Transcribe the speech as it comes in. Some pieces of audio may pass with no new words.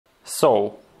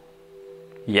So,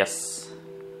 yes,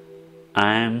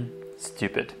 I'm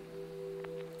stupid.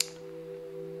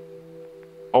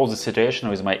 All the situation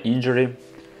with my injury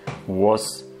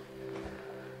was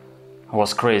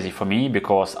crazy for me,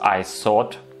 because I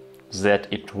thought that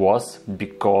it was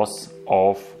because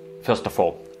of, first of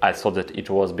all, I thought that it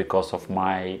was because of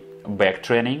my back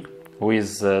training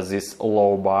with this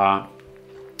low bar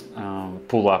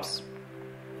pull-ups.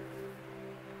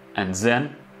 And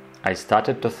then I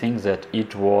started to think that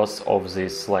it was of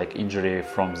this injury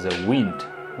from the wind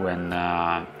when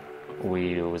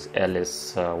we with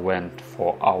Eliss went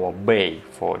for our bay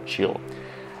for chill.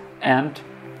 And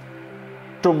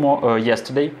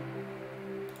yesterday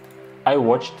I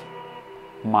watched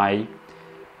my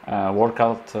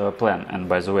workout plan, and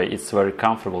by the way, it's very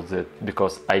comfortable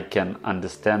because I can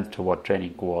understand what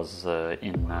training was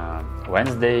in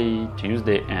Wednesday,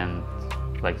 Tuesday, and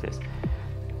like this.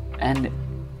 And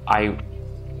I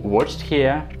watched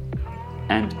here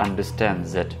and understand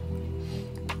that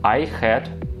I had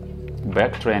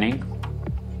back training.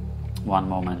 One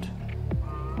moment,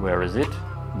 where is it?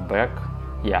 Back,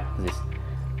 yeah, this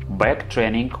back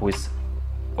training with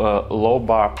low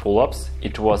bar pull-ups.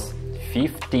 It was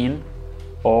 15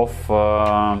 of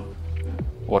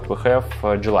what we have,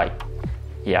 July.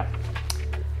 Yeah,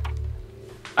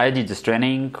 I did this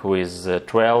training with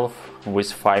 12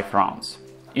 with 5 rounds.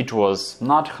 It was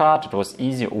not hard, it was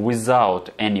easy, without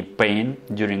any pain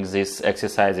during these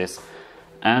exercises,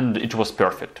 and it was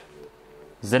perfect.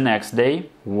 The next day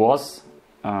was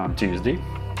Tuesday,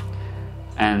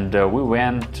 and we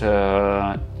went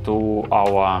to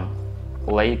our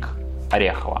Lake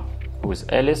Орехово with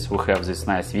Eliss. We have this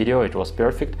nice video, it was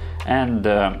perfect. And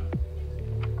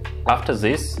after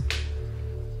this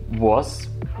was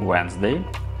Wednesday,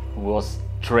 was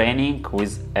training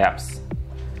with abs.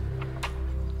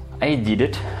 I did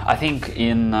it. I think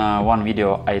in one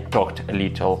video I talked a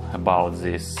little about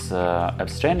this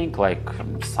abs training, like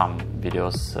some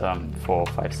videos for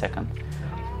 5 seconds.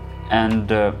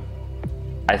 And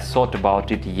I thought about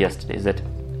it yesterday, that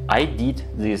I did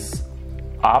this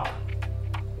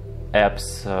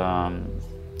abs, I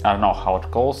don't know how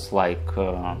it calls, like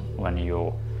when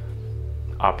you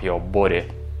up your body.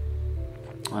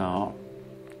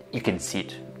 You can see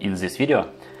it in this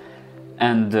video.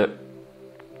 And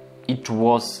it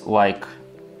was like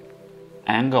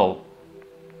angle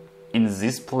in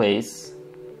this place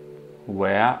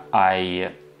where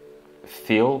I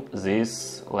feel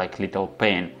this little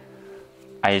pain.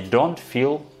 I don't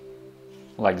feel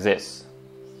like this.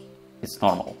 It's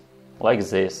normal. Like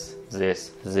this,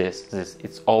 this,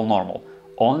 it's all normal.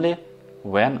 Only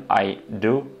when I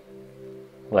do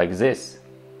like this,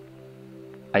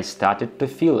 I started to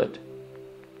feel it.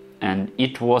 And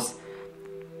it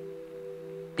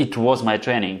was my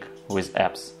training with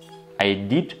abs. I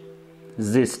did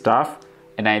this stuff,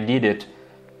 and I did it,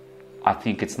 I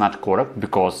think it's not correct,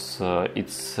 because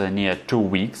it's near 2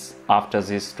 weeks after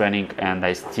this training, and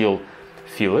I still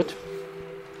feel it.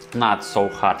 Not so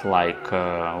hard like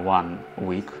 1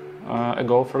 week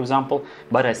ago, for example,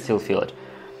 but I still feel it.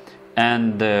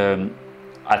 And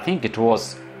I think it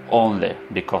was only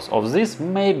because of this,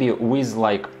 maybe with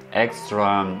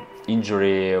extra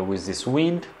injury with this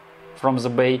wind from the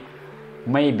bay.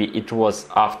 Maybe it was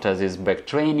after this back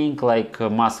training,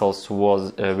 muscles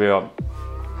were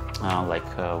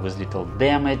with little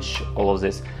damage, all of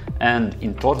this. And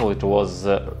in total it was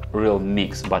a real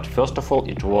mix. But first of all,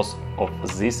 it was of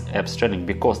this abs training,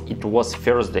 because it was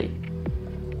Thursday,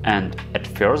 and at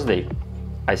Thursday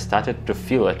I started to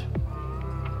feel it.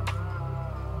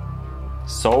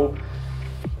 So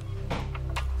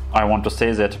I want to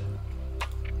say that,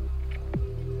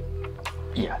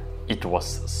 yeah, it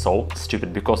was so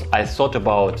stupid, because I thought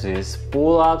about this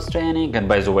pull-ups training, and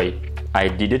by the way, I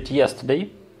did it yesterday.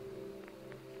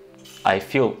 I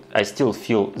still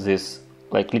feel this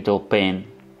little pain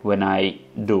when I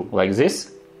do like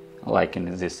this, like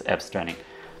in this abs training.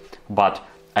 But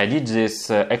I did this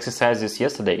exercises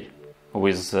yesterday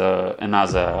with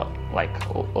another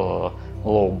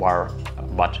low bar,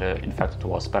 but in fact it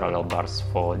was parallel bars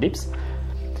for dips.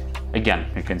 Again,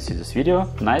 you can see this video.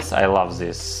 Nice, I love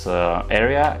this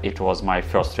area. It was my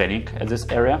first training at this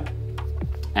area.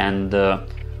 And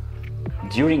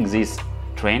during this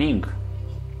training,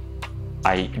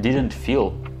 I didn't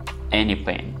feel any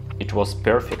pain. It was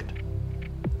perfect.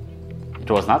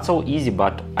 It was not so easy,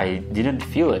 but I didn't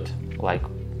feel it. I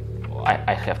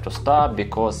have to stop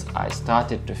because I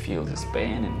started to feel this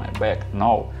pain in my back.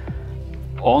 No,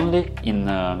 only in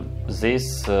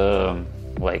this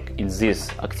in this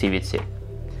activity.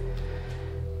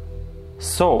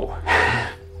 So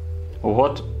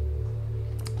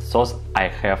source I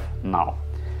have now.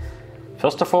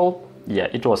 First of all, yeah,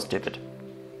 it was stupid,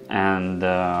 and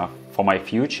for my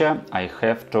future I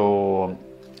have to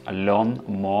learn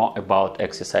more about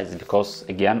exercises, because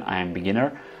again I am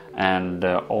beginner, and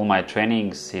all my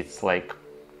trainings, it's like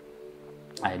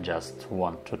I just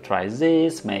want to try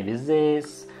this, maybe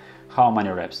this. How many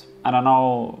reps? I don't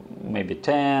know, maybe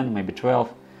 10, maybe 12.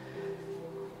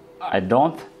 I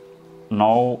don't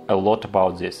know a lot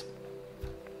about this,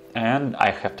 and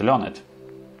I have to learn it,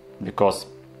 because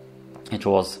it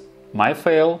was my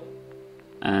fail,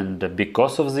 and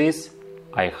because of this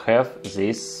I have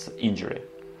this injury.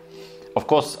 Of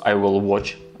course I will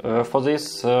watch for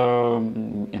this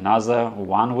another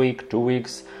 1 week, 2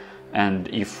 weeks, and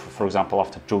if, for example,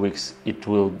 after 2 weeks it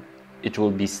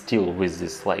will be still with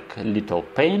this like little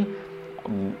pain,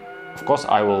 of course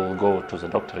I will go to the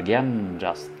doctor again,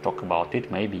 just talk about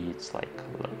it. Maybe it's like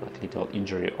little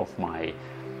injury of my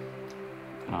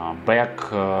back,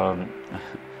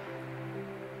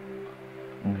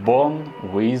 bone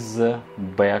with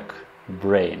back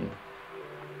brain.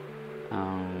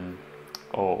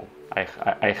 Oh,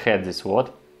 I had this word,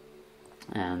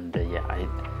 and yeah,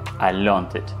 I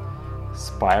learned it.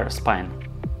 Spine,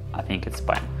 I think it's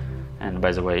spine. And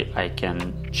by the way, I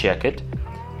can check it.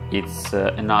 It's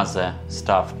another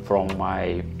stuff from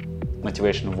my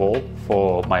motivation wall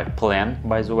for my plan,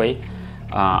 by the way.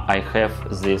 I have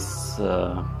this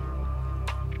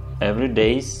every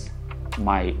days,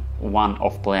 my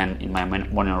one-off plan in my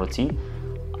morning routine.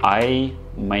 I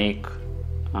make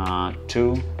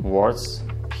 2 words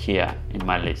here in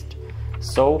my list.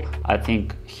 So I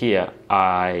think here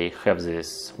I have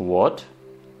this word.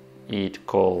 It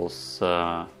calls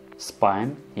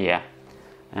spine, yeah,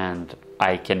 and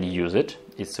I can use it.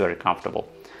 It's very comfortable.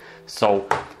 So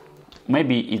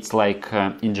maybe it's like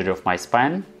injury of my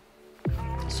spine.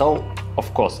 So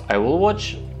of course I will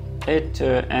watch it,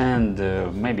 and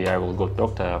maybe I will go to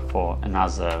doctor for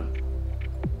another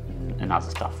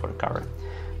stuff for recovery.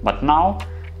 But now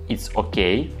it's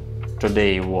okay.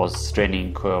 Today was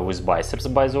training with biceps,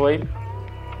 by the way.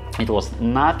 It was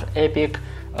not epic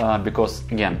because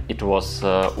again it was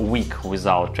a week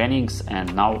without trainings,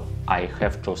 and now I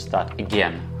have to start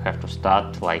again. Have to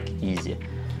start like easy.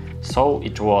 So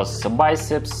it was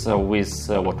biceps with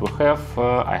what we have.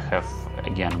 I have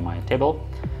again my table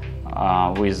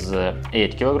with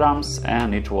 8 kilograms,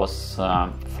 and it was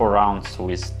 4 rounds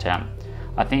with 10.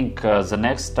 I think the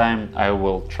next time I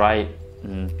will try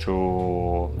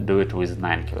to do it with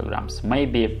 9 kilograms,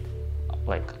 maybe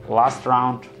like last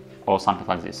round or something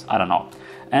like this, I don't know.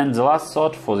 And the last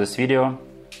thought for this video,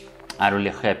 I'm really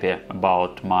happy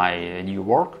about my new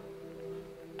work.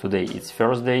 Today it's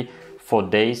Thursday. 4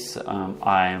 days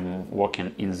I'm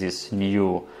working in this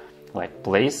new like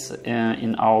place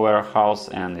in our house,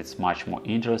 and it's much more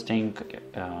interesting.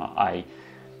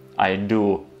 I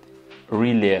do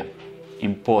really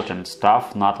important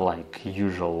stuff, not like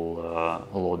usual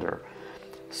loader.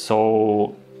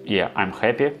 So yeah, I'm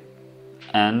happy,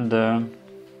 and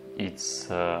it's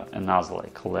another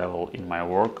like level in my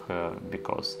work,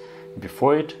 because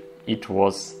before it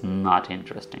was not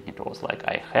interesting. It was like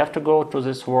I have to go to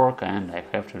this work and I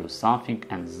have to do something,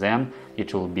 and then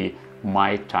it will be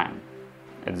my time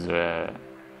at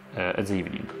the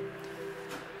evening.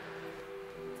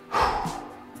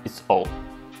 It's all.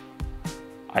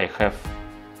 I have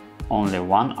only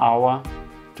 1 hour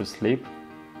to sleep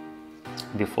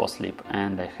before sleep,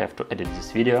 and I have to edit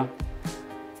this video.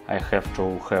 I have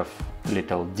to have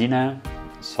little dinner.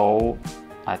 So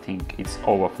I think it's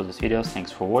over for this video.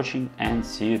 Thanks for watching, and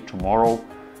see you tomorrow.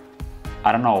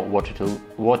 I don't know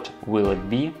what will it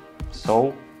be,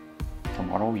 so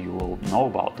tomorrow you will know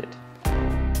about it.